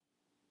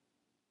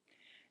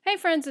Hey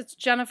friends, it's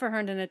Jennifer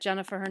Herndon at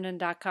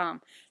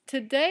jenniferherndon.com.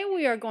 Today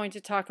we are going to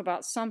talk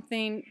about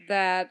something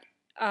that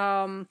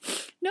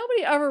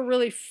nobody ever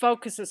really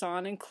focuses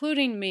on,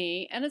 including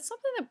me, and it's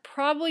something that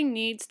probably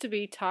needs to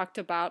be talked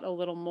about a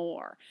little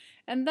more.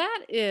 And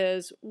that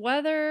is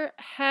whether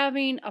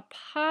having a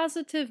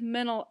positive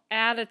mental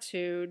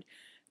attitude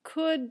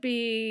could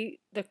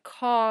be the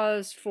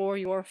cause for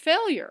your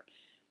failure.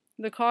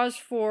 The cause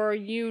for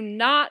you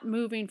not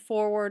moving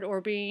forward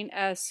or being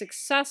as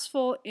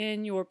successful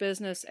in your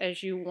business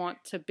as you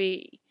want to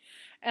be.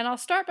 And I'll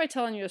start by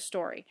telling you a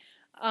story.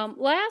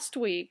 Last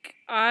week,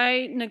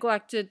 I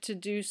neglected to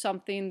do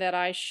something that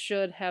I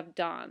should have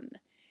done.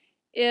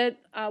 It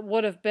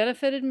would have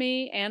benefited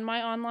me and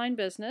my online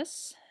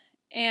business,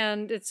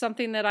 and it's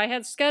something that I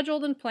had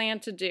scheduled and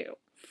planned to do.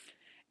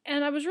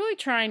 And I was really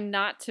trying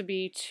not to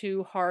be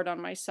too hard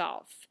on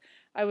myself.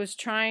 I was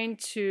trying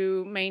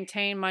to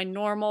maintain my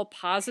normal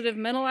positive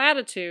mental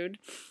attitude,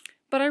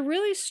 but I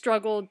really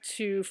struggled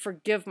to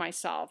forgive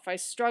myself. I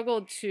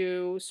struggled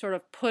to sort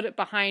of put it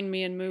behind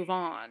me and move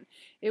on.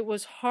 It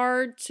was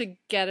hard to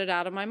get it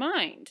out of my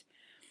mind.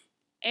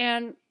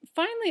 And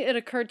finally it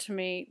occurred to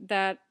me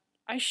that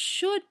I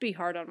should be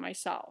hard on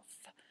myself,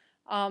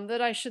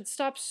 that I should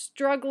stop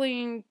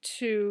struggling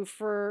to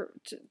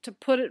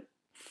put it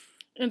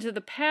into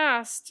the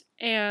past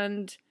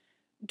and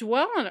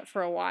dwell on it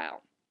for a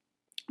while,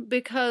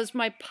 because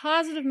my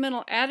positive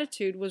mental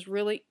attitude was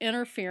really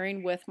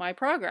interfering with my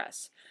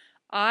progress.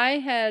 I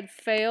had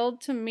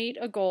failed to meet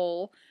a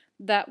goal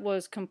that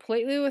was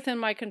completely within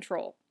my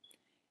control,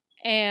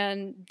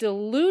 and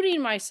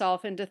deluding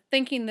myself into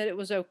thinking that it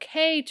was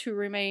okay to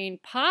remain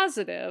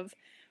positive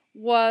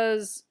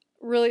was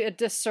really a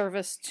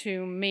disservice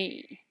to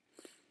me.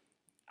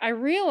 I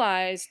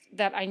realized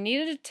that I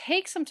needed to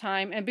take some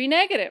time and be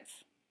negative.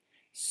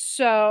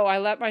 So I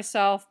let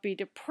myself be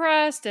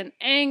depressed and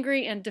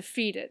angry and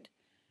defeated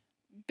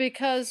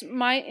because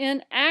my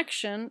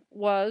inaction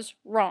was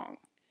wrong.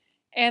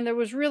 And there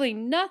was really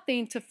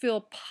nothing to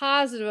feel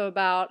positive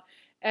about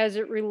as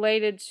it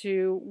related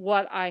to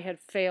what I had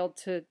failed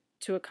to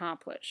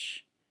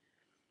accomplish.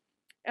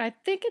 I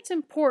think it's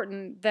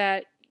important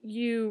that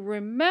you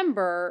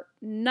remember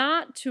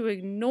not to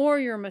ignore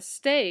your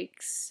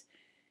mistakes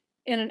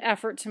in an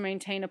effort to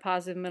maintain a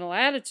positive mental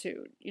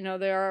attitude. You know,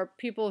 there are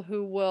people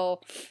who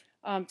will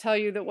tell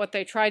you that what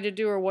they try to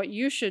do or what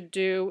you should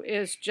do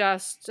is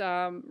just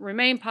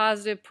remain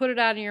positive, put it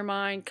out of your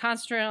mind,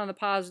 concentrate on the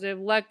positive,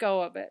 let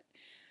go of it.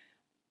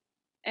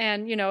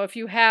 And, you know, if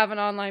you have an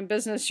online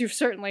business, you've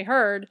certainly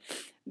heard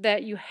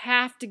that you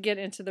have to get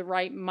into the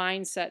right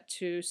mindset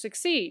to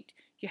succeed.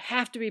 You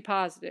have to be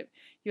positive.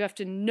 You have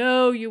to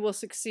know you will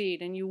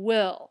succeed, and you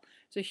will.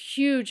 It's a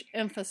huge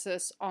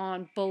emphasis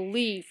on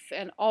belief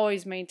and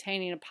always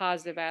maintaining a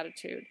positive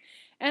attitude.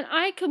 And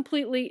I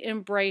completely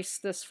embrace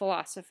this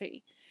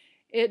philosophy.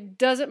 It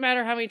doesn't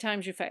matter how many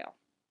times you fail.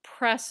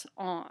 Press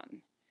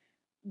on.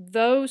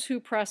 Those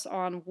who press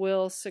on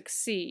will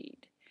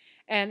succeed.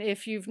 And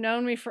if you've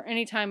known me for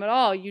any time at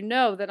all, you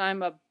know that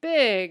I'm a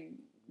big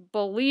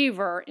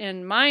believer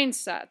in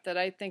mindset, that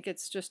I think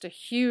it's just a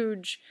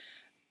huge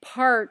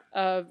part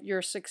of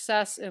your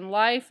success in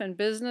life and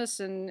business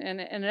and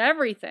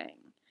everything.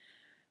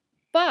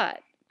 But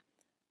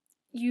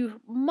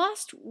you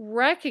must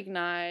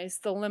recognize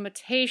the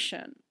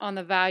limitation on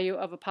the value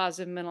of a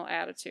positive mental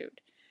attitude.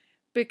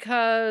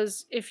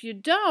 Because if you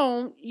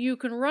don't, you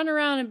can run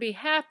around and be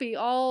happy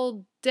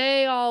all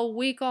day, all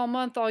week, all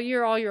month, all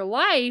year, all your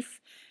life,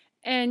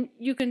 and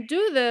you can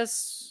do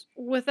this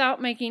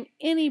without making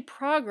any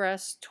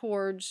progress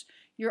towards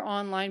your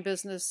online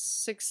business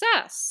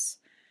success.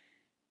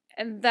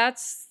 And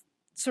that's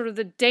sort of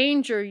the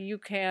danger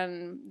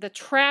the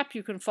trap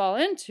you can fall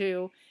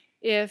into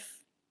if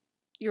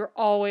you're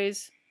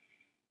always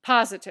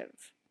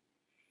positive.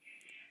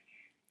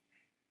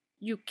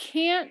 You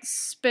can't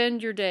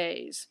spend your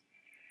days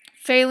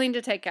failing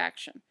to take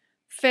action,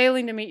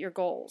 failing to meet your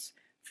goals,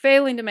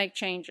 failing to make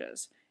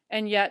changes,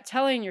 and yet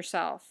telling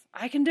yourself,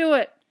 I can do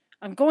it.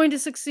 I'm going to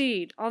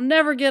succeed. I'll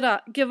never give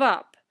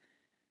up.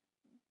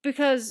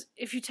 Because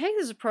if you take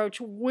this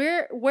approach,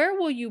 where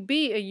will you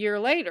be a year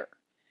later?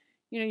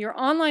 You know, your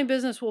online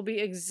business will be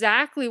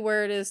exactly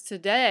where it is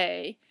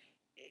today,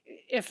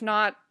 if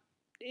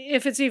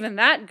it's even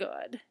that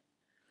good.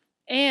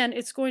 And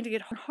it's going to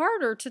get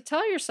harder to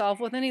tell yourself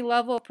with any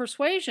level of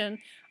persuasion,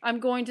 I'm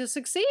going to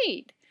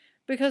succeed.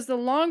 Because the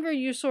longer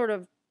you sort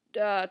of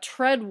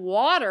tread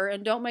water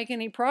and don't make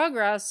any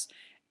progress,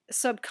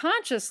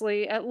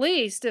 subconsciously at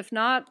least, if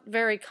not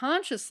very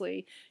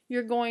consciously,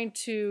 you're going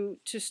to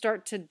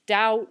start to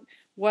doubt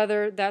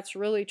whether that's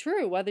really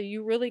true, whether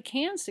you really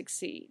can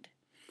succeed.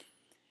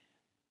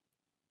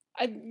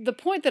 The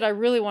point that I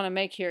really want to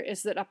make here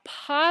is that a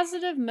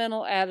positive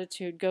mental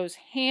attitude goes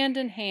hand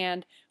in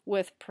hand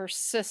with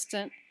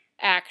persistent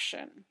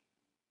action.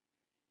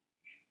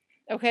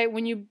 Okay,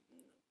 when you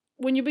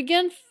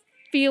begin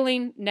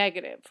feeling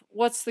negative,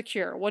 what's the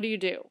cure? What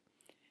do?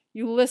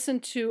 You listen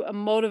to a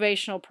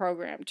motivational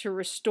program to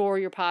restore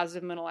your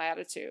positive mental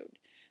attitude.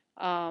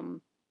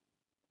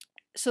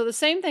 So the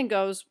same thing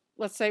goes,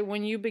 let's say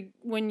when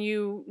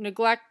you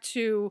neglect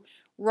to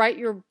write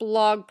your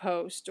blog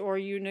post, or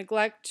you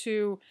neglect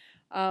to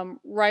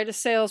write a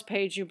sales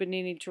page you've been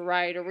needing to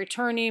write, or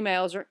return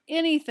emails, or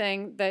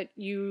anything that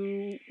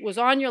you was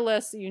on your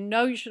list that you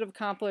know you should have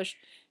accomplished,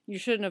 you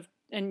shouldn't have,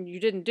 and you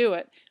didn't do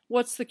it.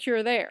 What's the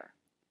cure there?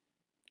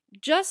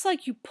 Just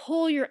like you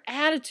pull your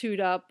attitude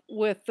up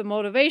with the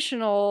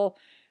motivational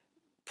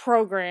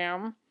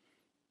program,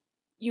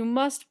 you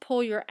must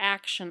pull your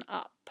action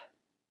up.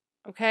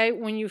 Okay?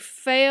 When you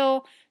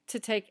fail to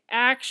take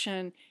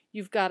action,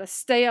 you've got to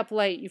stay up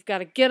late, you've got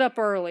to get up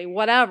early,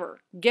 whatever.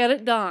 Get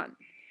it done.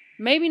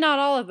 Maybe not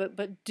all of it,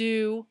 but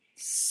do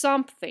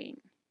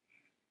something.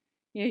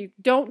 You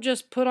don't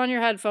just put on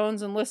your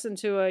headphones and listen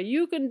to a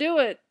 "you can do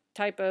it"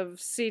 type of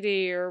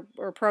CD or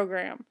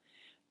program.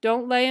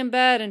 Don't lay in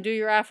bed and do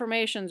your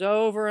affirmations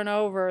over and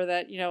over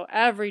that,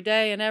 every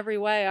day in every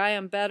way I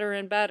am better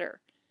and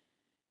better.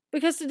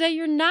 Because today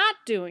you're not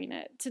doing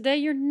it. Today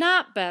you're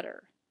not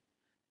better.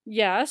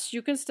 Yes,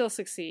 you can still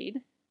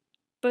succeed,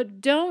 but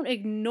don't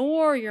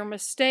ignore your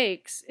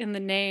mistakes in the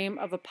name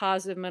of a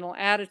positive mental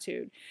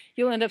attitude.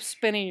 You'll end up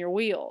spinning your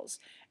wheels,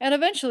 and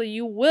eventually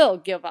you will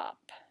give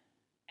up.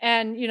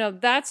 And,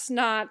 that's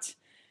not,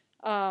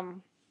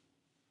 of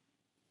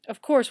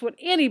course, what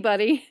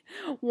anybody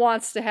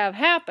wants to have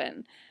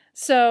happen.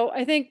 So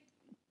I think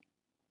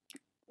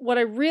what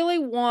I really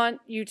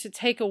want you to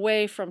take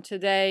away from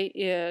today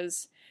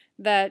is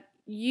that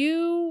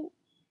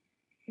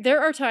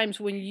there are times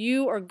when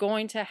you are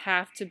going to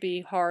have to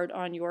be hard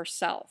on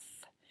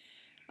yourself.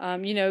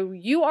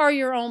 You are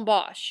your own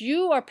boss.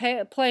 You are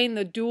playing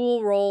the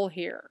dual role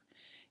here.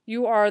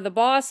 You are the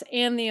boss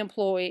and the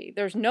employee.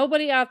 There's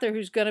nobody out there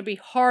who's going to be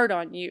hard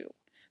on you.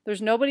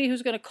 There's nobody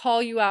who's going to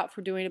call you out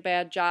for doing a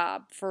bad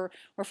job, or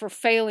for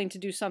failing to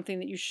do something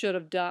that you should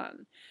have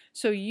done.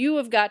 So you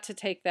have got to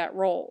take that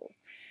role.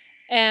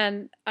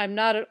 And I'm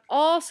not at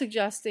all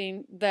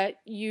suggesting that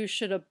you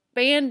should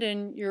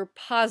abandon your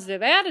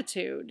positive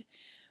attitude,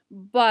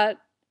 but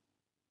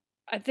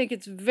I think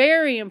it's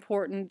very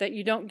important that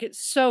you don't get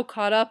so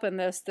caught up in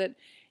this that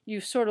you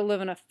sort of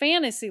live in a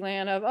fantasy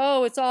land of,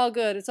 oh, it's all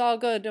good,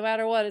 no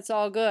matter what, it's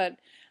all good.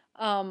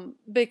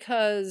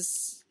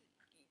 Because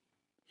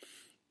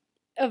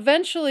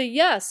eventually,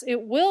 yes,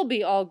 it will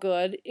be all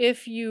good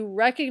if you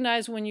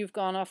recognize when you've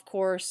gone off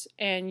course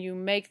and you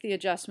make the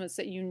adjustments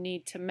that you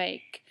need to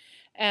make.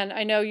 And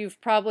I know you've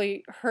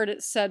probably heard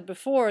it said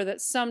before that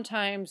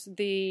sometimes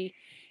it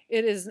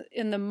is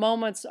in the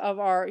moments of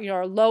our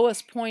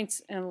lowest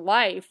points in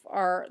life,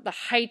 the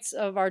heights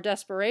of our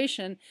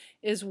desperation,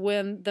 is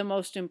when the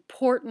most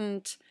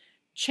important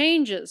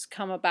changes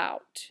come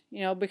about,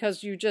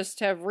 because you just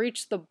have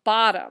reached the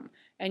bottom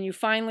and you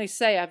finally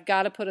say, I've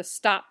got to put a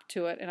stop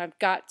to it and I've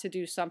got to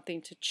do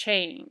something to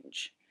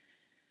change.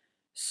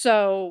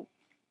 So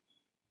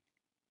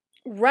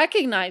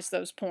recognize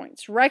those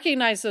points.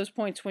 Recognize those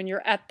points when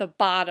you're at the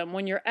bottom,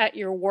 when you're at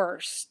your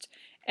worst.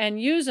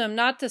 And use them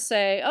not to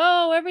say,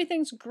 oh,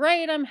 everything's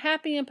great, I'm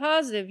happy and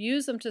positive.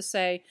 Use them to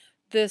say,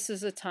 this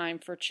is a time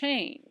for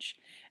change.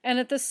 And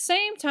at the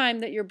same time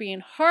that you're being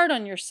hard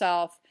on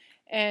yourself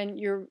and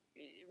you're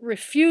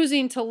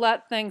refusing to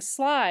let things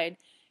slide,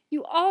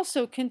 you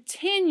also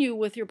continue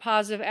with your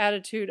positive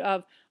attitude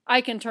of,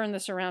 I can turn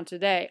this around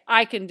today.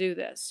 I can do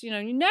this.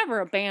 You never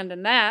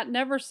abandon that.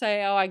 Never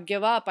say, oh, I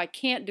give up. I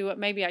can't do it.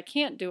 Maybe I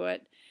can't do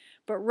it.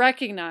 But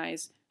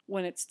recognize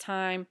when it's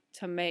time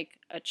to make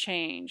a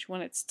change,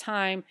 when it's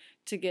time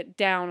to get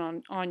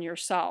down on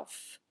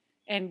yourself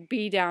and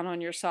be down on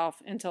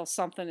yourself until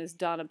something is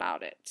done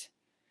about it.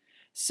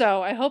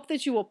 So I hope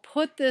that you will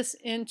put this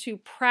into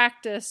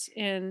practice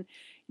in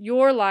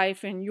your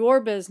life, in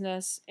your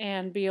business,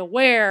 and be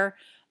aware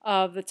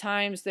of the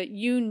times that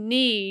you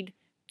need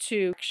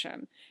to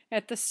action.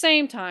 At the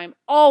same time,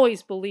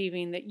 always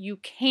believing that you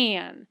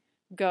can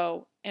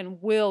go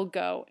and will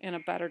go in a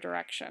better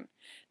direction.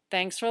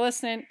 Thanks for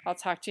listening. I'll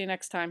talk to you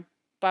next time.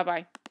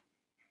 Bye-bye.